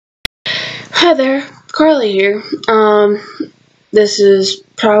Hi there, Carly here. This is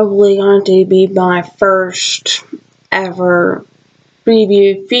probably going to be my first ever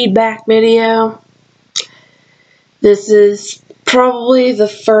review feedback video. This is probably the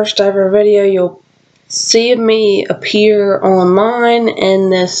first ever video you'll see of me appear online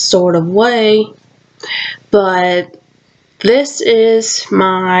in this sort of way, but this is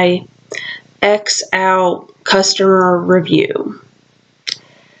my X-Out customer review.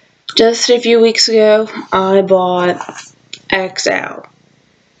 Just a few weeks ago, I bought X-Out.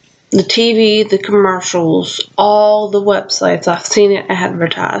 The TV, the commercials, all the websites I've seen it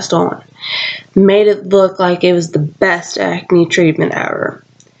advertised on made it look like it was the best acne treatment ever.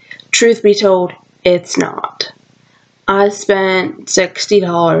 Truth be told, it's not. I spent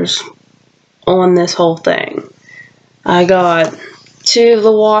 $60 on this whole thing. I got 2 of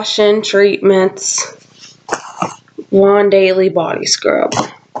the wash-in treatments, 1 daily body scrub,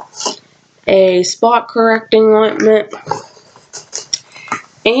 a spot correcting ointment,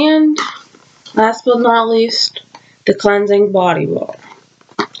 and last but not least, the cleansing body wash.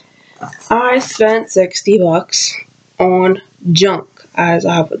 I spent $60 on junk, as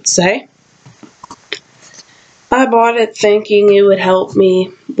I would say. I bought it thinking it would help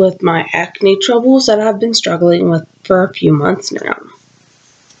me with my acne troubles that I've been struggling with for a few months now.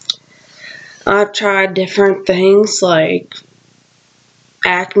 I've tried different things like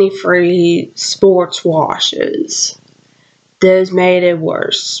acne-free sports washes. Those made it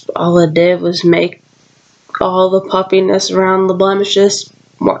worse. All it did was make all the puffiness around the blemishes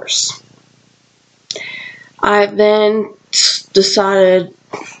worse. I then decided,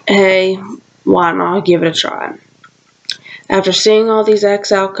 hey, why not give it a try? After seeing all these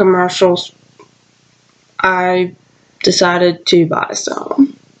X-Out commercials, I decided to buy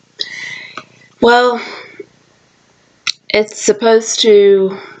some. Well, it's supposed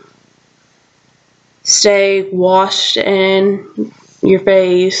to stay washed in your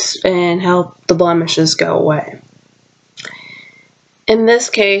face and help the blemishes go away. In this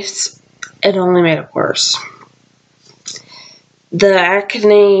case, it only made it worse. The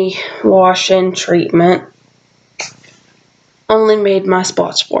acne wash-in treatment only made my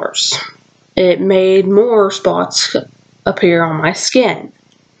spots worse. It made more spots appear on my skin.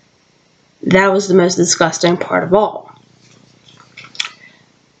 That was the most disgusting part of all.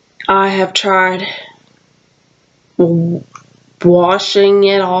 I have tried washing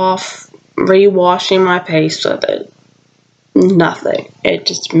it off, re-washing my face with it. Nothing. It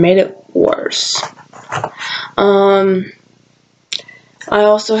just made it worse. I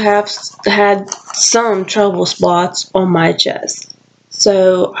also have had some trouble spots on my chest,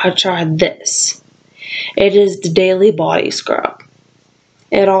 so I tried this. It is the daily body scrub.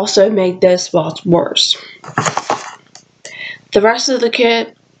 It also made those spots worse. The rest of the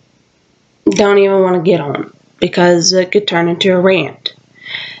kit, don't even want to get on because it could turn into a rant.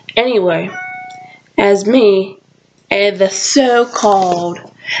 Anyway, as me, the so-called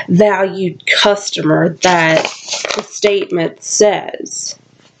valued customer that the statement says,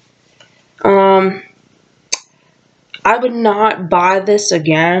 I would not buy this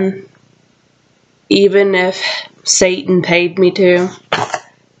again, even if Satan paid me to.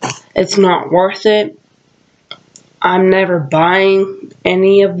 It's not worth it. I'm never buying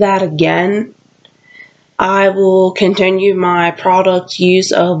any of that again. I will continue my product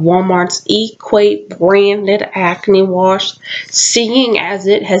use of Walmart's Equate branded acne wash, seeing as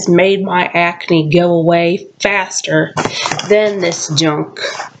it has made my acne go away faster than this junk.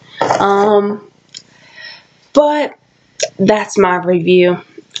 But that's my review.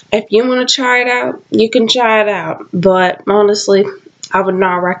 If you want to try it out, you can try it out. But honestly, I would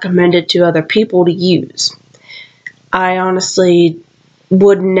not recommend it to other people to use. I honestly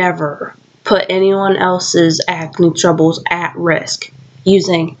would never put anyone else's acne troubles at risk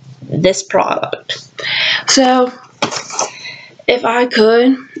using this product. So, if I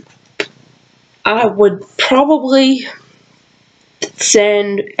could, I would probably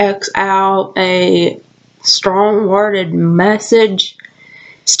send X-Out a strong-worded message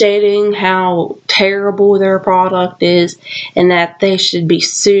stating how terrible their product is and that they should be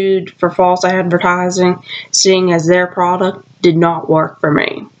sued for false advertising, seeing as their product did not work for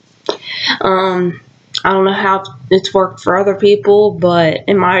me. I don't know how it's worked for other people, but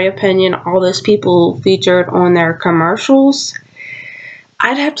in my opinion, all those people featured on their commercials,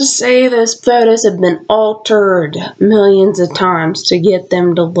 I'd have to say those photos have been altered millions of times to get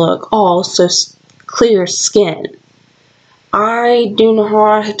them to look all so clear skin. I do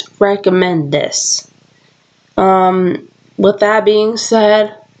not recommend this. With that being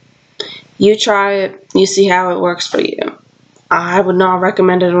said, you try it, you see how it works for you. I would not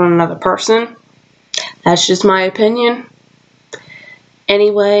recommend it on another person. That's just my opinion.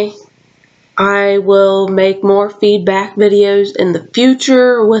 Anyway, I will make more feedback videos in the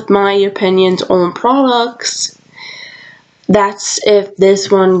future with my opinions on products. That's if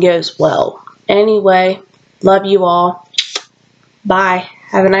this one goes well. Anyway, love you all. Bye.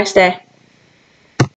 Have a nice day.